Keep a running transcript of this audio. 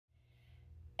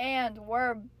And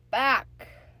we're back.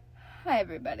 Hi,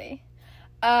 everybody.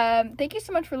 Thank you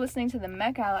so much for listening to the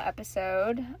Met Gala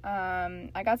episode.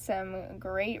 I got some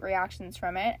great reactions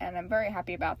from it, and I'm very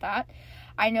happy about that.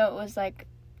 I know it was,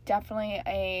 definitely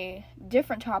a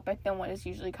different topic than what is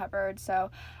usually covered,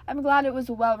 so I'm glad it was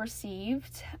well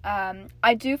received.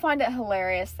 I do find it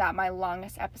hilarious that my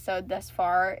longest episode thus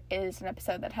far is an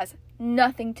episode that has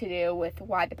nothing to do with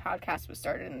why the podcast was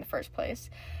started in the first place,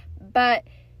 but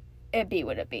it be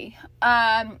what it be.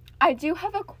 I do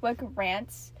have a quick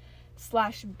rant/bone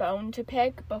to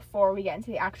pick before we get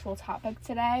into the actual topic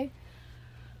today.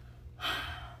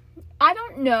 I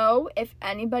don't know if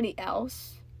anybody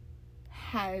else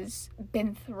has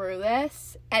been through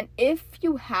this, and if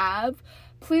you have,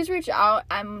 please reach out.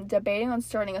 I'm debating on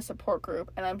starting a support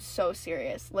group, and I'm so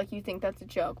serious. You think that's a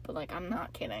joke, but I'm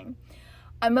not kidding.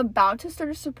 I'm about to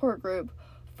start a support group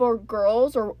for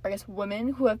girls, or I guess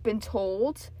women, who have been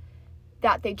told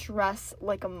that they dress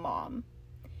like a mom.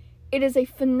 It is a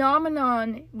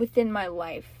phenomenon within my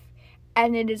life,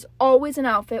 and it is always an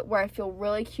outfit where I feel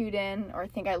really cute in, or I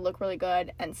think I look really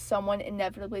good, and someone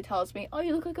inevitably tells me, "Oh,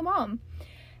 you look like a mom."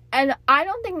 And I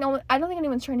don't think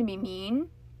anyone's trying to be mean,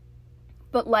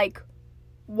 but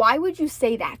why would you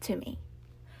say that to me?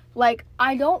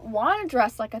 I don't want to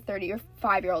dress like a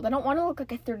 35-year-old. I don't want to look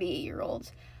like a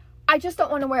 38-year-old. I just don't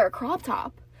want to wear a crop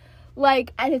top.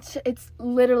 And it's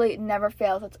literally, it never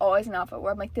fails. It's always an outfit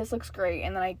where I'm like, this looks great,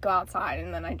 and then I go outside,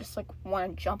 and then I just,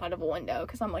 want to jump out of a window,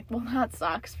 because I'm like, well, that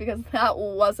sucks, because that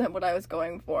wasn't what I was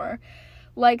going for.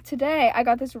 Today, I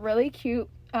got this really cute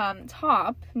new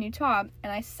top,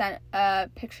 and I sent a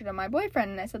picture to my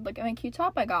boyfriend, and I said, look at my cute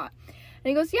top I got. And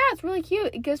he goes, yeah, it's really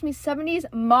cute. It gives me 70s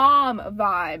mom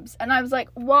vibes. And I was like,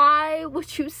 why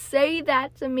would you say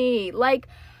that to me?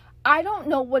 I don't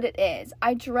know what it is.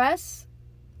 I dress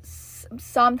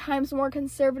sometimes more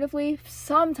conservatively,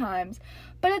 sometimes,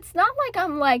 but it's not like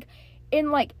I'm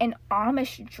in an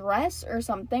Amish dress or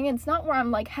something. It's not where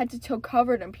I'm head to toe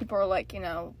covered and people are like,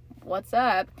 what's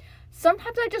up?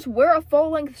 Sometimes I just wear a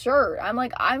full-length shirt.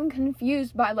 I'm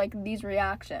confused by these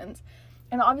reactions,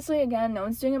 and obviously, again, no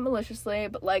one's doing it maliciously,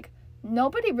 but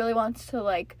nobody really wants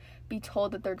to be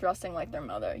told that they're dressing like their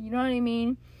mother, you know what I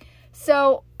mean?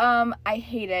 So, I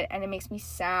hate it, and it makes me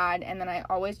sad, and then I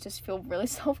always just feel really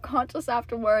self-conscious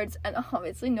afterwards, and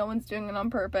obviously no one's doing it on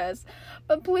purpose,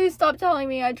 but please stop telling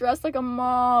me I dress like a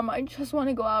mom. I just want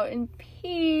to go out in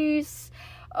peace.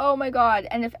 Oh my god,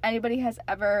 and if anybody has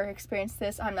ever experienced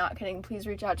this, I'm not kidding, please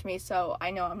reach out to me so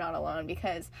I know I'm not alone,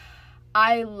 because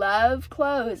I love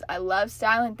clothes, I love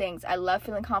styling things, I love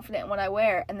feeling confident in what I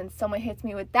wear, and then someone hits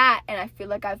me with that, and I feel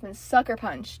like I've been sucker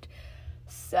punched.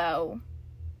 So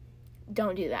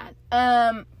don't do that.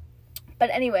 But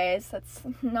anyways, that's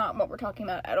not what we're talking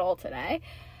about at all today.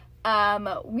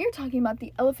 We're talking about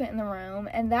the elephant in the room,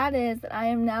 and that is that I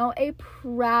am now a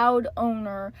proud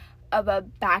owner of a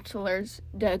bachelor's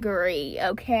degree,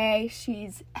 okay?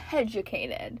 She's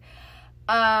educated.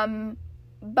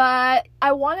 But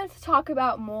I wanted to talk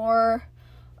about more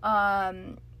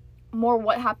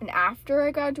what happened after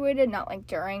I graduated, not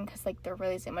during, because there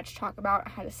really isn't much to talk about. I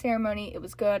had a ceremony, it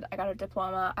was good, I got a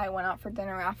diploma, I went out for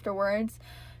dinner afterwards,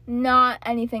 not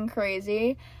anything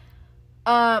crazy,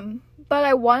 but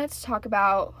I wanted to talk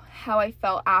about how I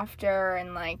felt after,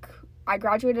 and I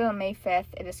graduated on May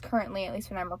 5th, it is currently, at least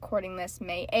when I'm recording this,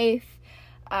 May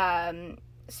 8th,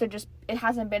 so just, it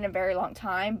hasn't been a very long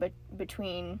time, but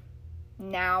between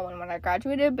now and when I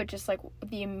graduated, but just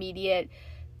the immediate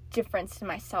difference in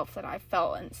myself that I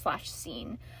felt and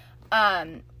 /seen.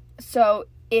 So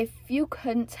if you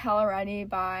couldn't tell already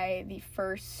by the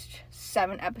first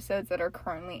 7 episodes that are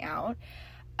currently out,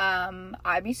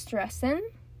 I be stressing,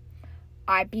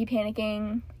 I be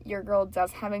panicking, your girl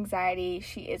does have anxiety,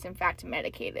 she is in fact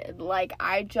medicated,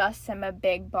 I just am a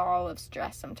big ball of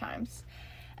stress sometimes.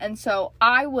 And so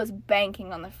I was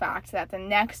banking on the fact that the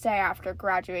next day after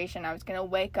graduation, I was going to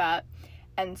wake up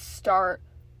and start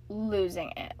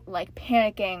losing it,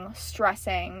 panicking,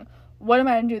 stressing, what am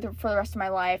I going to do for the rest of my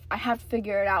life? I have to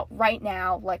figure it out right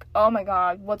now, oh my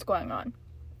god, what's going on?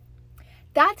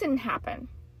 That didn't happen.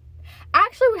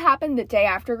 Actually, what happened the day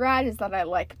after grad is that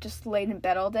I, just laid in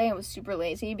bed all day and was super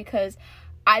lazy, because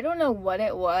I don't know what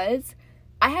it was.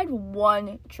 I had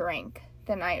 1 drink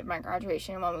the night of my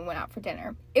graduation when we went out for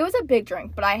dinner. It was a big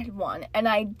drink, but I had 1, and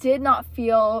I did not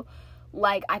feel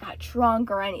like I got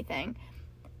drunk or anything.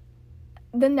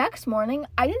 The next morning,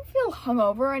 I didn't feel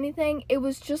hungover or anything. It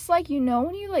was just when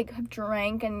you have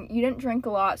drank and you didn't drink a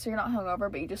lot, so you're not hungover,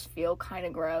 but you just feel kind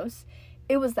of gross.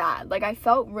 It was that. I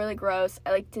felt really gross.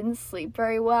 I didn't sleep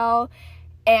very well,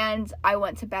 and I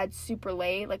went to bed super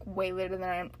late, like way later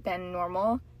than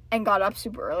normal, and got up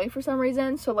super early for some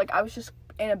reason. So like I was just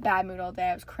in a bad mood all day.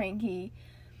 I was cranky.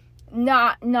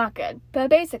 Not good. But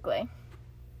basically,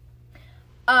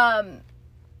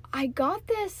 I got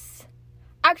this.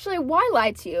 Actually, why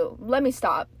lie to you? Let me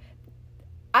stop.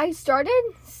 I started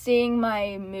seeing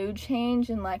my mood change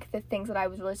and like the things that I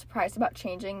was really surprised about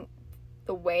changing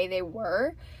the way they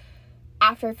were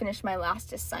after I finished my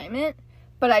last assignment,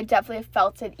 but I definitely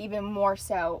felt it even more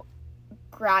so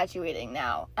graduating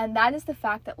now. And that is the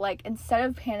fact that like instead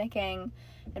of panicking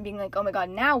and being like, oh my god,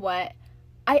 now what,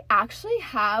 I actually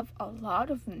have a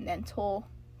lot of mental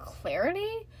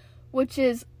clarity, which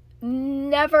is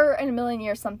never in a million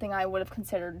years something I would have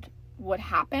considered would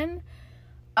happen.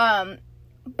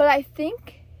 But I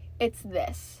think it's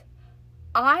this.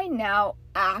 I now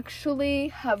actually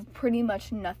have pretty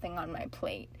much nothing on my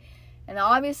plate. And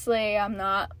obviously, I'm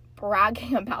not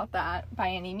bragging about that by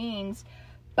any means.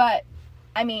 But,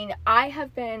 I mean, I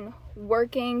have been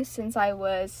working since I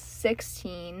was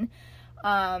 16.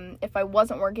 If I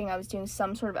wasn't working, I was doing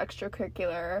some sort of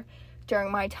extracurricular.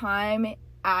 During my time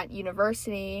at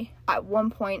university, at one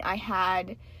point I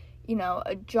had,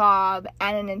 a job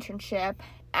and an internship,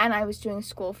 and I was doing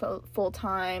school full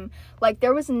time. Like,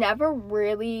 there was never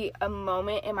really a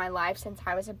moment in my life since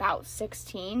I was about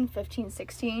 15,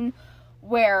 16,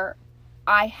 where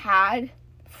I had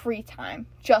free time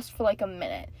just for like a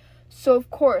minute. So, of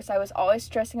course, I was always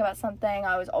stressing about something.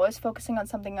 I was always focusing on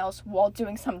something else while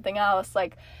doing something else.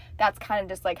 Like, that's kind of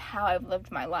just like how I've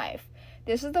lived my life.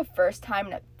 This is the first time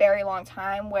in a very long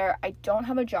time where I don't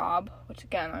have a job, which,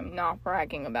 again, I'm not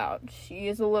bragging about. She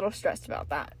is a little stressed about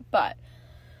that, but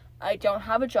I don't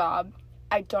have a job.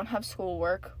 I don't have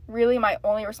schoolwork. Really, my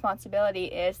only responsibility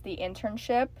is the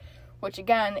internship, which,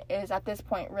 again, is at this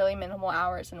point really minimal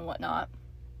hours and whatnot.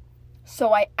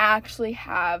 So I actually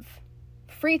have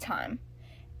free time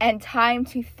and time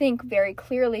to think very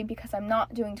clearly because I'm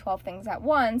not doing 12 things at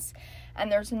once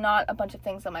and there's not a bunch of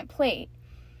things on my plate.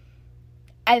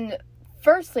 And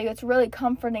firstly, it's really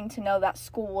comforting to know that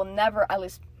school will never, at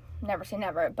least never say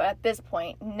never, but at this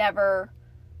point,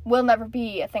 will never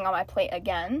be a thing on my plate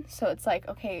again. So it's like,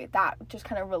 okay, that just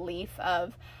kind of relief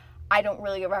of I don't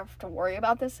really ever have to worry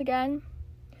about this again.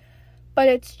 But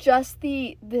it's just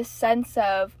the sense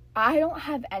of I don't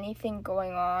have anything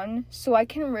going on, so I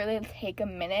can really take a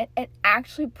minute and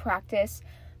actually practice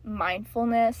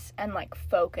mindfulness and like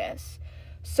focus.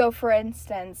 So for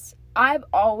instance, I've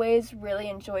always really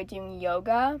enjoyed doing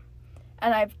yoga,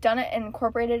 and I've done it and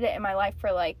incorporated it in my life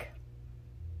for like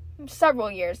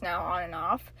several years now, on and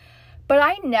off, but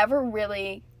I never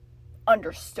really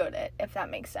understood it, if that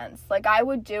makes sense. Like, I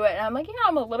would do it and I'm like,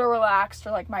 I'm a little relaxed,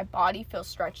 or like my body feels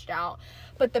stretched out.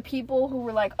 But the people who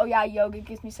were like, oh yeah, yoga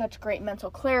gives me such great mental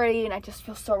clarity and I just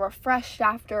feel so refreshed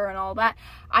after and all that,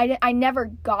 I never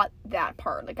got that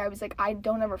part. Like, I was like, I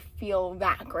don't ever feel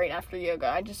that great after yoga.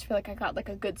 I just feel like I got like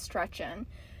a good stretch in.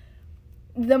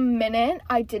 The minute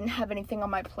I didn't have anything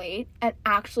on my plate and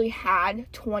actually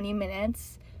had 20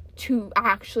 minutes to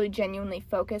actually genuinely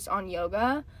focus on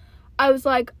yoga, I was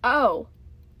like, oh,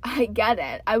 I get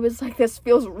it. I was like, this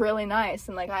feels really nice,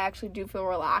 and like I actually do feel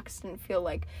relaxed and feel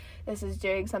like this is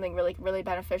doing something really, really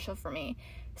beneficial for me.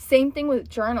 Same thing with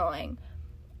journaling.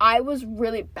 I was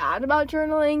really bad about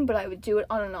journaling, but I would do it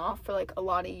on and off for like a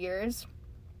lot of years.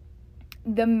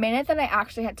 The minute that I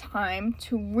actually had time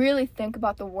to really think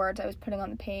about the words I was putting on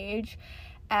the page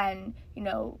and,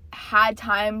 had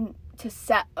time to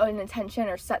set an intention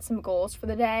or set some goals for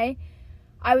the day,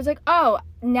 I was like, oh,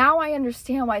 now I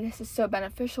understand why this is so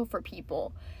beneficial for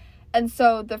people. And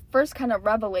so the first kind of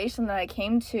revelation that I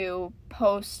came to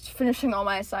post finishing all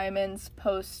my assignments,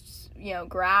 post,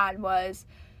 grad, was,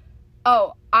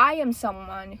 oh, I am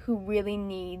someone who really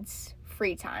needs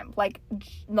free time, like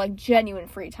genuine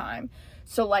free time.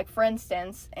 So like, for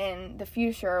instance, in the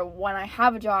future, when I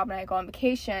have a job and I go on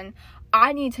vacation,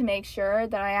 I need to make sure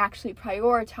that I actually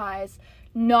prioritize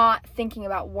not thinking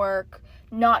about work,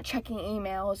 not checking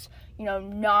emails,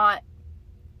 not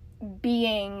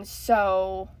being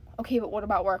so, okay, but what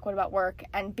about work,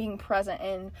 and being present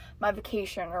in my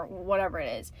vacation or whatever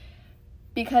it is.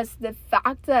 Because the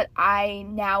fact that I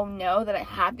now know that I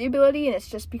have the ability, and it's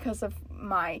just because of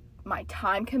my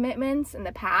time commitments in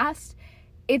the past,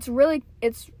 it's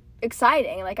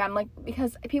exciting. Like, I'm like,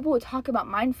 because people would talk about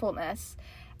mindfulness,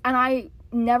 and I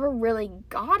never really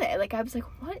got it. Like, I was like,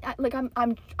 what? Like,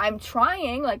 I'm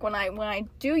trying, like, when I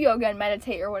do yoga and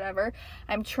meditate or whatever,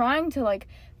 I'm trying to like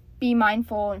be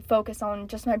mindful and focus on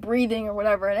just my breathing or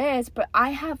whatever it is, but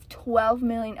I have 12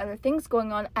 million other things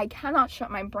going on. I cannot shut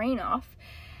my brain off.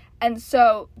 And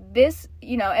so this,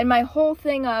 and my whole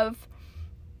thing of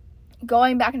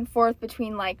going back and forth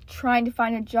between, like, trying to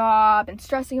find a job and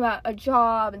stressing about a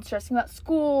job and stressing about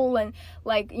school, and,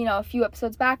 like, a few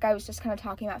episodes back, I was just kind of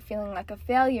talking about feeling like a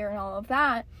failure and all of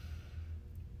that.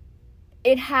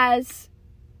 It has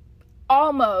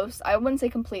almost, I wouldn't say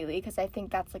completely, because I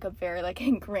think that's, like, a very, like,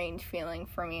 ingrained feeling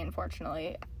for me,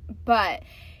 unfortunately, but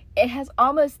it has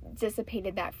almost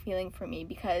dissipated that feeling for me,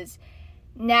 because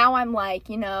now I'm like,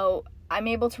 I'm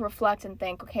able to reflect and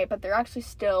think, okay, but there actually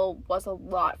still was a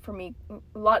lot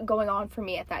going on for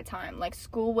me at that time. Like,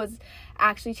 school was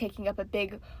actually taking up a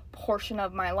big portion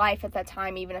of my life at that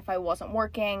time, even if I wasn't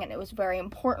working, and it was very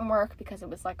important work because it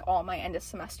was, like, all my end of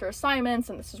semester assignments,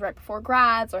 and this was right before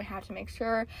grad, so I had to make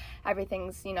sure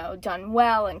everything's, done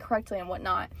well and correctly and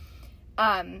whatnot.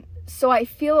 So I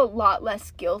feel a lot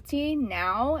less guilty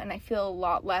now, and I feel a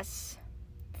lot less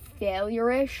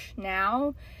failure-ish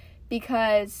now,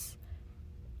 because,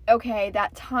 okay,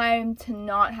 that time to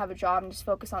not have a job and just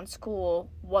focus on school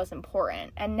was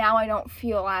important. And now I don't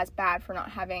feel as bad for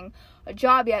not having a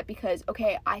job yet, because,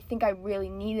 okay, I think I really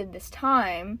needed this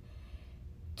time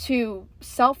to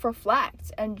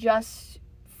self-reflect and just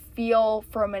feel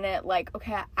for a minute like,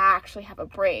 okay, I actually have a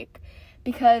break.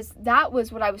 Because that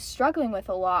was what I was struggling with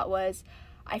a lot, was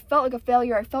I felt like a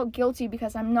failure. I felt guilty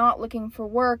because I'm not looking for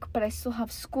work, but I still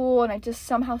have school, and I just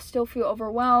somehow still feel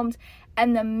overwhelmed.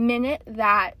 And the minute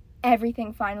that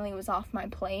everything finally was off my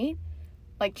plate,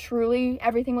 like, truly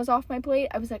everything was off my plate,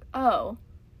 I was like, oh,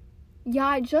 yeah,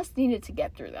 I just needed to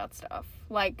get through that stuff.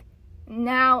 Like,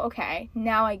 now, okay,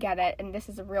 now I get it, and this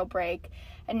is a real break,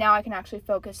 and now I can actually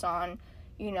focus on,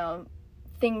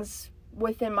 things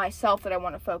within myself that I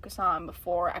want to focus on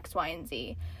before X, Y, and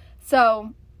Z.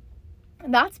 So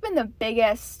that's been the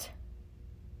biggest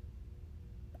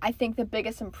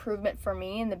improvement for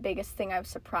me, and the biggest thing I was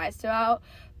surprised about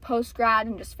post-grad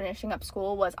and just finishing up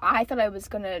school was I thought I was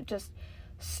going to just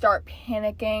start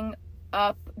panicking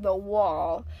up the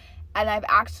wall, and I've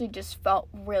actually just felt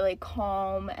really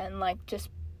calm and, like, just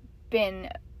been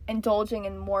indulging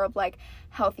in more of, like,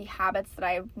 healthy habits that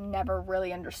I've never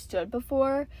really understood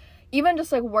before. Even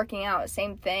just, like, working out,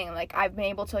 same thing. Like, I've been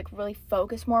able to, like, really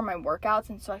focus more on my workouts,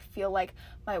 and so I feel like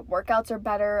my workouts are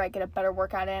better. I get a better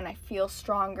workout in. I feel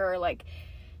stronger. Like,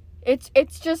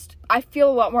 it's just, I feel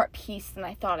a lot more at peace than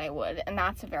I thought I would, and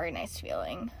that's a very nice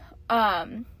feeling.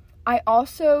 I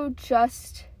also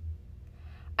just,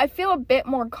 I feel a bit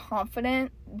more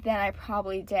confident than I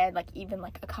probably did, like, even,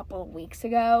 like, a couple of weeks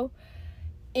ago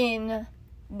in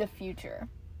the future.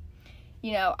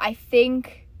 I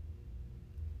think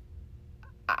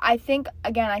I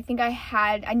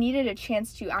needed a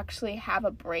chance to actually have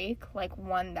a break, like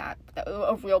one a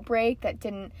real break that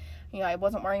didn't, I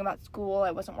wasn't worrying about school,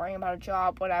 I wasn't worrying about a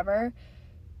job, whatever,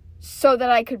 so that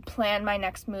I could plan my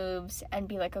next moves and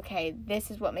be like, okay,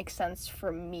 this is what makes sense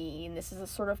for me, and this is a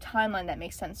sort of timeline that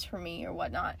makes sense for me or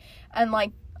whatnot. And,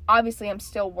 like, obviously I'm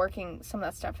still working some of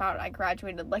that stuff out. I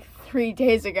graduated, like, 3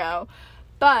 days ago,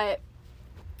 but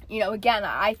again,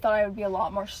 I thought I would be a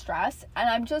lot more stressed, and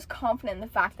I'm just confident in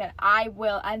the fact that I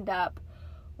will end up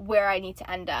where I need to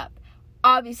end up.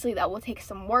 Obviously, that will take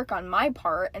some work on my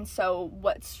part, and so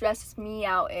what stresses me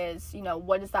out is,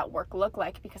 what does that work look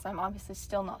like, because I'm obviously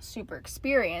still not super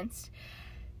experienced,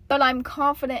 but I'm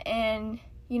confident in,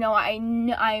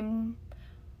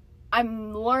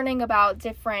 I'm learning about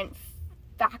different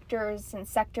factors and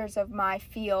sectors of my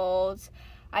field.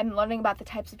 I'm learning about the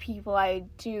types of people I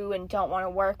do and don't want to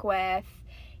work with.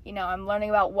 I'm learning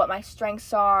about what my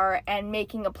strengths are and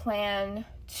making a plan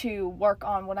to work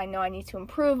on what I know I need to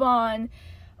improve on.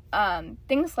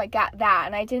 Things like that.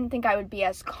 And I didn't think I would be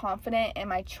as confident in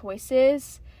my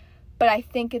choices. But I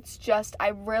think it's just,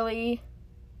 honestly,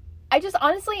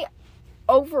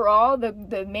 overall,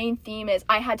 the main theme is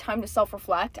I had time to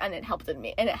self-reflect, and it helped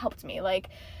me. Like,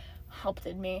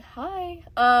 hi,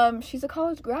 she's a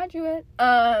college graduate,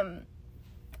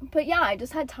 but yeah, I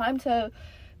just had time to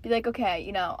be like, okay,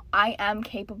 I am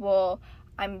capable,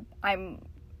 I'm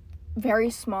very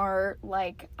smart,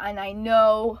 like, and I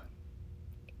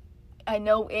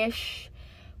know-ish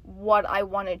what I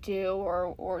want to do,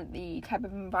 or the type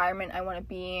of environment I want to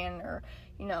be in, or,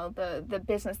 the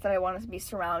business that I want to be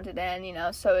surrounded in,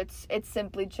 so it's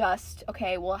simply just,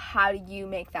 okay, well, how do you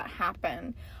make that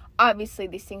happen? Obviously,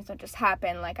 these things don't just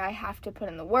happen. Like, I have to put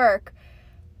in the work,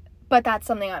 but that's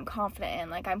something I'm confident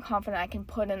in. Like, I'm confident I can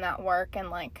put in that work,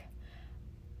 and, like,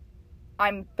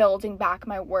 I'm building back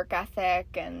my work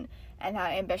ethic and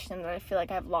that ambition that I feel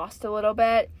like I've lost a little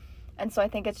bit. And so I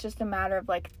think it's just a matter of,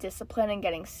 like, discipline and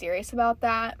getting serious about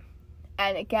that.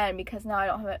 And again, because now I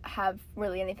don't have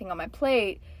really anything on my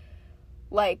plate,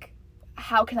 like,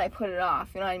 how can I put it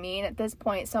off? You know what I mean? At this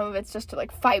point, some of it's just to,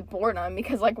 like, fight boredom,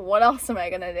 because, like, what else am I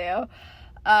gonna do?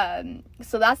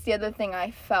 So that's the other thing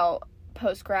I felt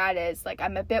post-grad is, like,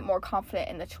 I'm a bit more confident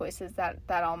in the choices that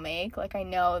I'll make. Like, I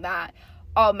know that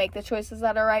I'll make the choices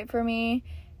that are right for me,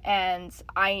 and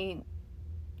I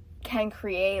can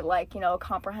create, like, you know, a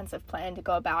comprehensive plan to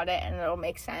go about it, and it'll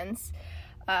make sense.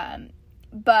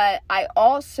 But I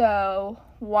also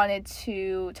wanted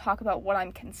to talk about what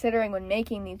I'm considering when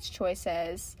making these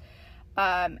choices.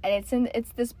 And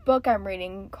it's this book I'm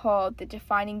reading called The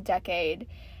Defining Decade,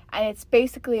 and it's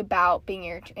basically about being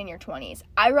in your 20s.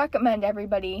 I recommend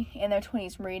everybody in their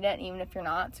 20s read it, even if you're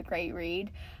not. It's a great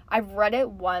read. I've read it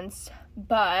once,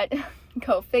 but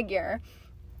go figure.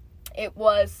 It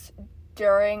was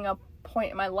during a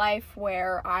point in my life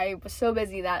where I was so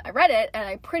busy that I read it, and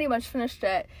I pretty much finished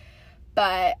it,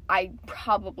 but I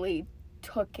probably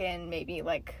took in maybe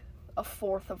like a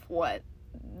fourth of what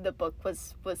the book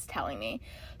was telling me.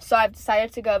 So I've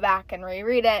decided to go back and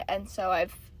reread it, and so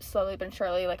I've slowly but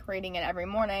surely, like, reading it every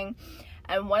morning.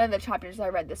 And one of the chapters I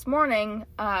read this morning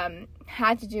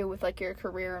had to do with, like, your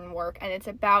career and work, and it's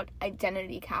about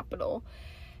identity capital.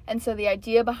 And so the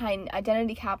idea behind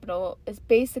identity capital is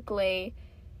basically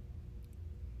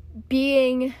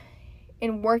being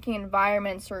in working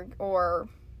environments or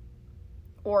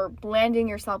landing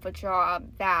yourself a job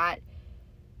that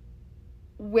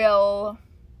will,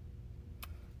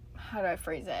 how do I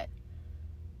phrase it?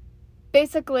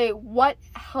 Basically, what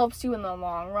helps you in the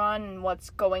long run and what's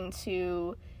going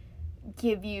to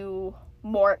give you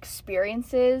more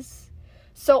experiences.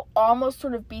 So almost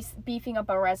sort of beefing up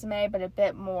a resume, but a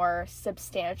bit more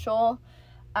substantial.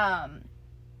 And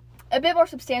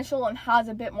has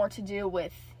a bit more to do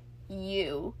with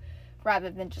you rather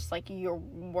than just, like, your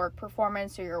work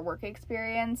performance or your work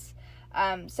experience.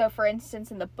 So for instance,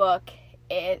 in the book,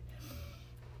 it's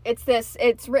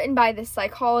written by this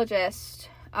psychologist,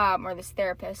 or this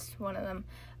therapist, one of them,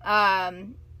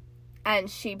 and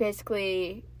she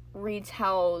basically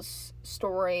retells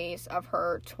stories of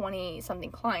her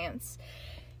 20-something clients.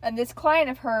 And this client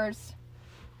of hers,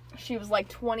 she was like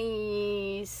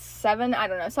 27, I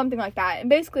don't know, something like that. And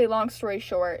basically, long story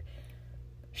short,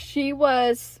 she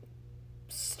was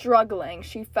struggling.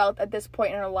 She felt at this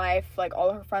point in her life like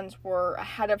all her friends were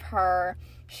ahead of her.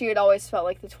 She had always felt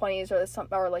like the 20s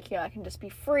or like, you know, I can just be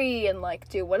free and, like,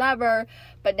 do whatever.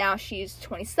 But now she's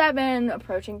 27,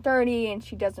 approaching 30, and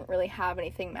she doesn't really have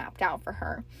anything mapped out for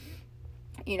her.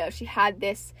 You know, she had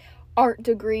this art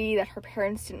degree that her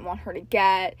parents didn't want her to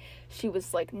get. She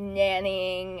was, like,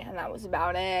 nannying, and that was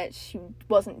about it. She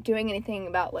wasn't doing anything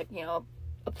about, like, you know,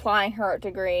 applying her art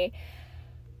degree.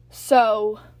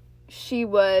 So she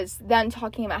was then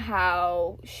talking about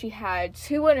how she had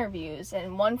 2 interviews,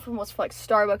 and one was for, like,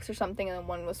 Starbucks or something, and then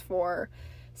one was for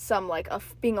some, like,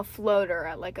 being a floater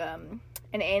at, like, an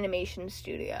animation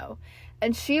studio.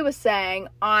 And she was saying,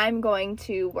 I'm going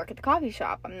to work at the coffee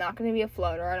shop. I'm not going to be a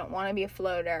floater. I don't want to be a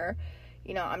floater.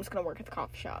 You know, I'm just going to work at the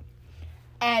coffee shop.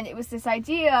 And it was this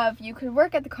idea of you could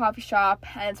work at the coffee shop,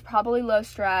 and it's probably low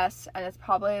stress, and it's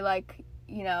probably, like,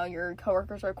 you know, your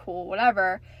coworkers are cool,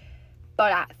 whatever.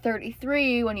 But at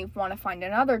 33, when you want to find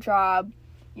another job,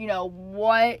 you know,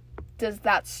 what does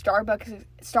that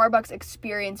Starbucks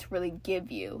experience really give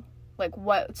you? Like,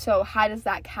 so how does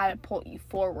that catapult you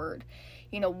forward?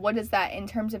 You know, what is that in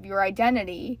terms of your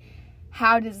identity?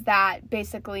 How does that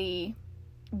basically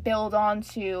build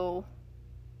onto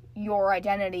your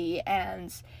identity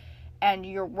and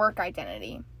your work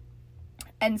identity?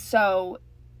 And so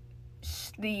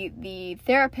the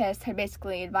therapist had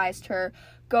basically advised her,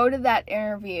 go to that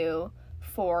interview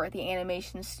for the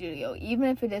animation studio, even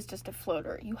if it is just a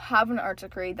floater. You have an art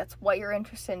degree, that's what you're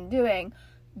interested in doing,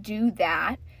 do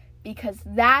that, because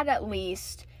that at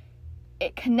least,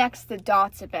 it connects the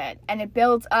dots a bit, and it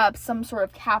builds up some sort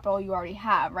of capital you already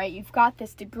have, right? You've got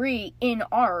this degree in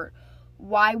art.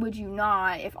 Why would you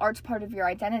not, if art's part of your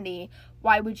identity,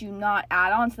 why would you not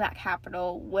add on to that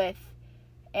capital with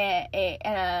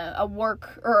a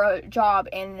work or a job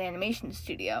in an animation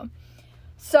studio?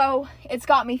 So it's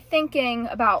got me thinking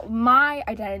about my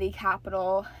identity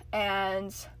capital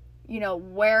and, you know,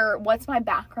 what's my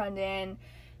background in,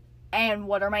 and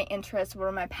what are my interests, what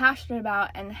am I passionate about,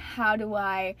 and how do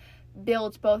I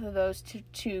build both of those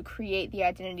to create the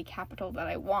identity capital that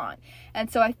I want.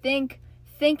 And so I think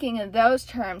thinking in those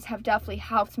terms have definitely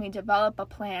helped me develop a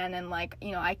plan, and, like,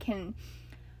 you know, I can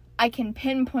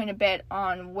pinpoint a bit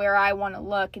on where I want to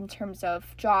look in terms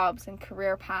of jobs and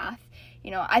career path. You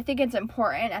know, I think it's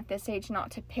important at this age not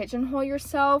to pigeonhole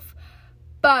yourself,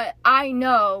 but I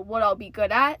know what I'll be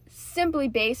good at simply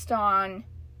based on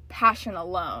passion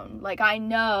alone. Like, I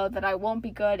know that I won't be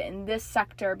good in this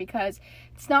sector because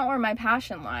it's not where my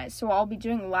passion lies. So I'll be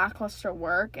doing lackluster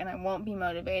work, and I won't be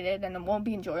motivated, and it won't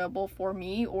be enjoyable for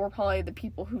me or probably the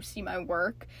people who see my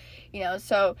work,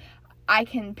 so I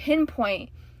can pinpoint,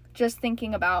 just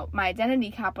thinking about my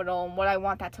identity capital and what I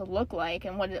want that to look like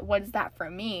and what is that for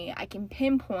me. I can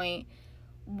pinpoint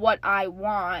what I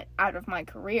want out of my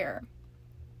career.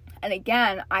 And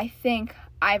again, I think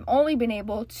I've only been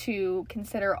able to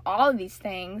consider all of these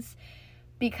things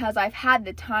because I've had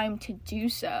the time to do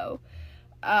so.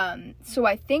 So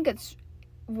I think it's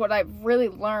what I've really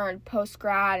learned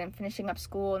post-grad and finishing up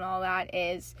school and all that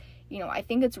is, I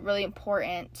think it's really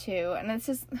important to, and this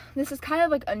is kind of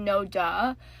like a no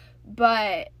duh,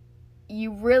 but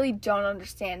you really don't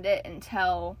understand it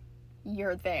until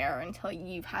you're there, until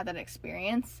you've had that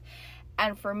experience.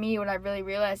 And for me, what I really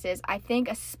realized is, I think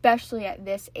especially at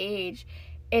this age,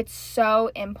 it's so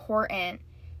important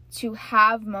to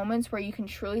have moments where you can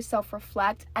truly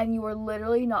self-reflect and you are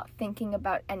literally not thinking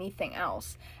about anything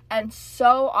else. And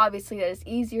so obviously that is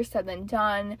easier said than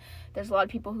done. There's a lot of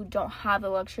people who don't have the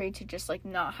luxury to just like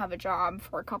not have a job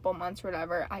for a couple months or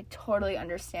whatever. I totally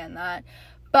understand that.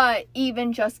 But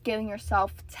even just giving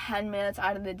yourself 10 minutes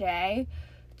out of the day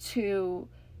to,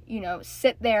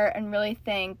 sit there and really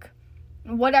think,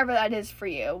 whatever that is for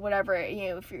you, whatever,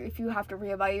 if you have to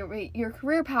reevaluate your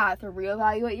career path or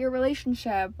reevaluate your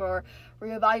relationship or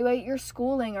reevaluate your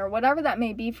schooling or whatever that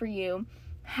may be for you,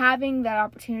 having that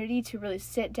opportunity to really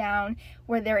sit down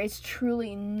where there is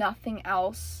truly nothing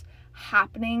else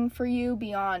happening for you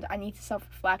beyond, I need to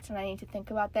self-reflect and I need to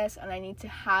think about this and I need to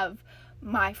have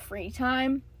my free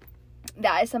time.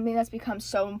 That is something that's become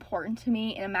so important to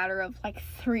me in a matter of like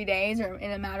 3 days or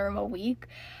in a matter of a week.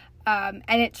 And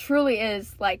it truly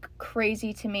is like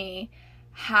crazy to me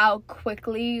how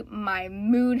quickly my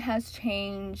mood has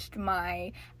changed,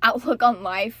 my outlook on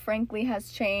life frankly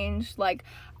has changed. Like,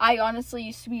 I honestly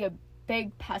used to be a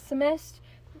big pessimist,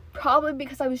 probably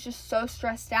because I was just so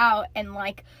stressed out and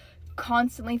like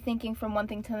constantly thinking from one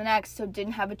thing to the next, so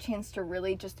didn't have a chance to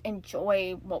really just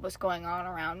enjoy what was going on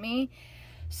around me.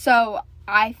 So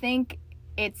I think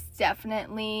it's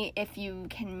definitely, if you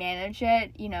can manage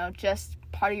it, just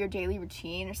part of your daily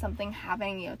routine or something,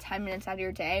 having 10 minutes out of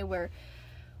your day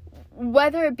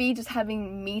whether it be just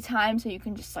having me time so you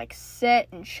can just like sit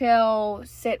and chill,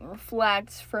 sit and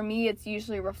reflect. For me, it's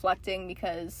usually reflecting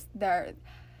because there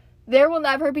will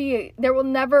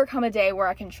never come a day where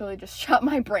I can truly just shut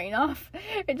my brain off.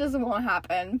 It just won't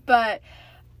happen. But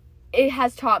it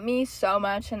has taught me so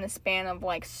much in the span of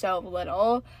like so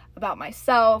little about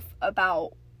myself,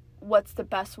 about what's the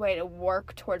best way to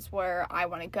work towards where I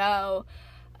want to go.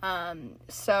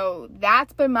 So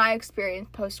that's been my experience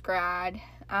post-grad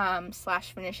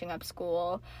 / finishing up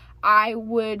school. I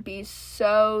would be I'm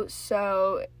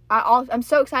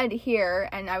so excited to hear,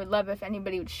 and I would love if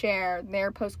anybody would share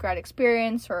their post-grad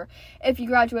experience, or if you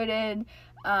graduated,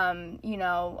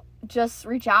 just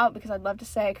reach out, because I'd love to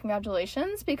say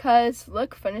congratulations, because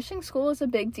look, finishing school is a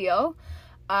big deal,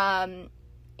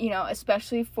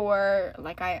 especially for,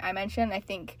 like I mentioned, I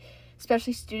think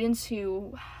especially students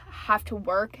who have to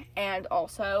work and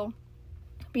also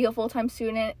be a full-time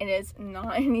student. It is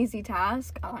not an easy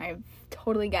task. I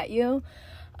totally get you.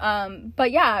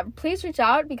 But yeah, please reach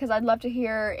out, because I'd love to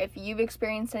hear if you've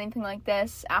experienced anything like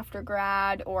this after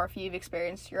grad, or if you've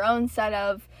experienced your own set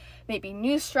of maybe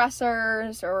new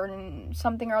stressors or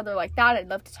something or other like that. I'd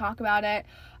love to talk about it.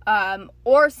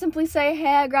 Or simply say,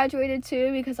 hey, I graduated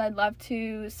too, because I'd love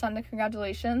to send a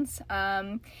congratulations.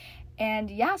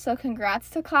 And yeah, so congrats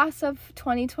to class of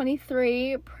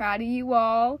 2023. Proud of you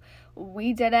all.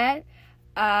 We did it.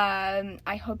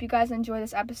 I hope you guys enjoy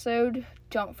this episode.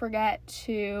 Don't forget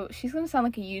to, she's gonna sound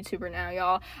like a YouTuber now,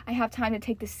 y'all. I have time to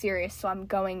take this serious, so I'm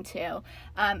going to.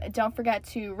 Don't forget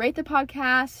to rate the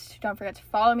podcast. Don't forget to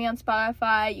follow me on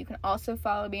Spotify. You can also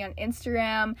follow me on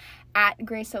Instagram at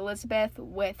Grace Elizabeth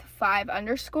with 5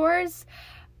 underscores.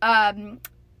 I'm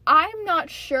not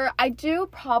sure. I do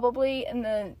probably in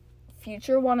the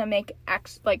future want to make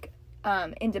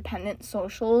independent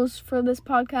socials for this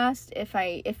podcast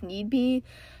if need be,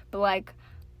 but like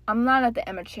I'm not at the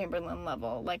Emma Chamberlain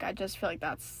level. Like, I just feel like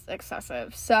that's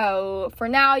excessive. So for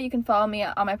now, you can follow me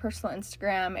on my personal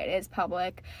Instagram. It is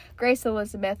public, Grace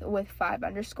Elizabeth with 5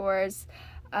 underscores.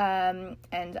 And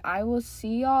I will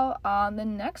see y'all on the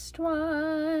next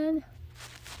one.